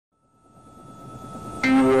The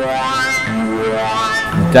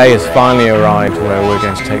day has finally arrived where we're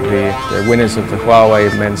going to take the winners of the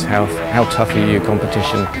HUAWEI Men's Health How Tough Are You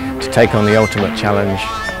competition to take on the ultimate challenge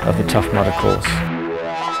of the Tough Mudder course.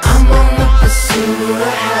 I'm on the pursuit of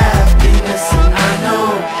happiness, and I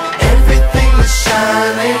know everything that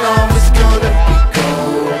shines ain't always gonna be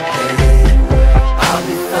gold. Hey, I'll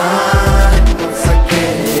be fine once I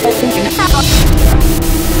get it.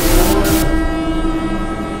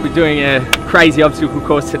 We're doing a crazy obstacle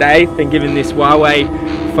course today. Been given this HUAWEI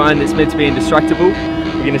phone that's meant to be indestructible.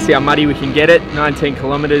 We're going to see how muddy we can get it. 19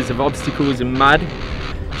 kilometres of obstacles and mud.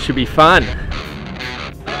 Should be fun.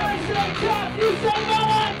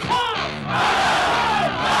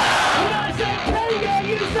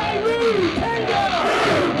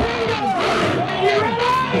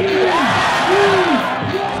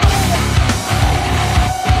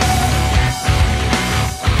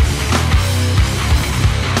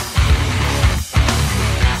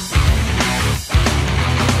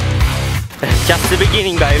 Just the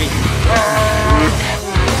beginning, baby.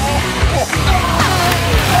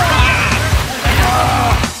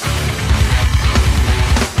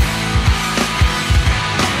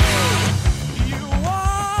 You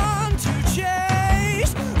want to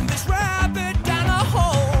chase this rabbit down a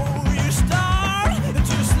hole. You start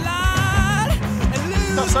to slide and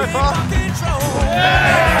lose control.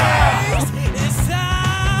 It's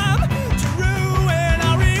time to ruin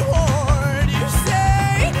our reward. You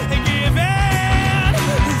say and give in.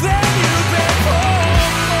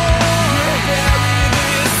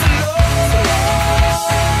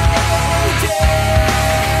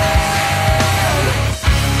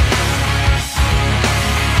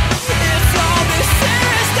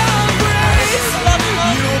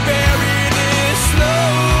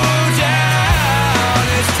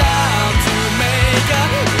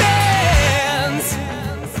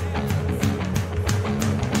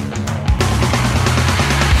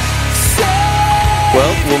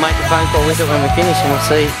 Well, we'll make a phone call with it when we finish and we'll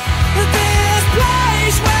see. This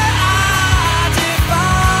place where I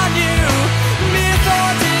define you, myth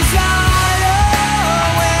or desire,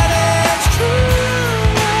 when it's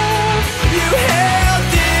true, you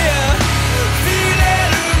held dear, feel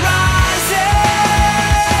it rising.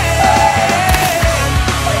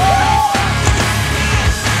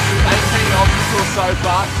 18 obstacles so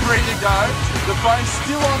far, 3 to go. The phone's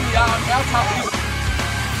still on the arm. How tough is it?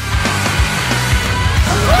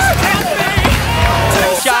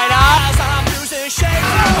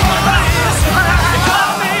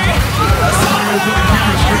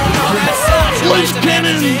 Loose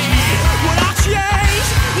cannons! Would I change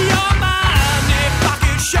your mind if I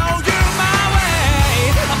could show you my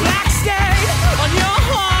way? A black stain on your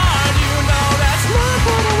heart, you know that's not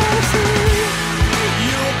what I want to see.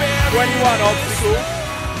 21 obstacles,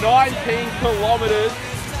 19 kilometres.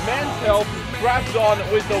 Men's Health grabs on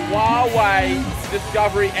with the HUAWEI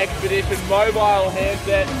Discovery Expedition mobile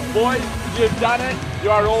handset. Boys, you've done it. You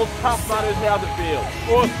are all tough mudders. How's it feel?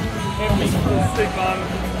 Awesome. Sick man.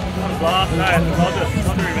 What a blast, hey.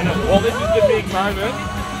 Under a minute. Well, this is the big moment.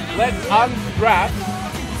 Let's unstrap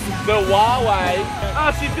the HUAWEI.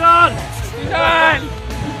 Oh, she's gone! She's gone!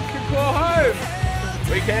 Can call home.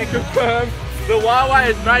 We can confirm the HUAWEI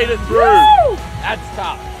has made it through. Woo! That's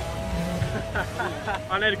tough.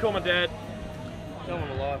 I need to call my dad. Tell him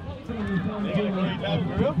I'm alive. You gonna call your dad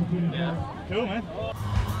for real? Yeah. Cool, man.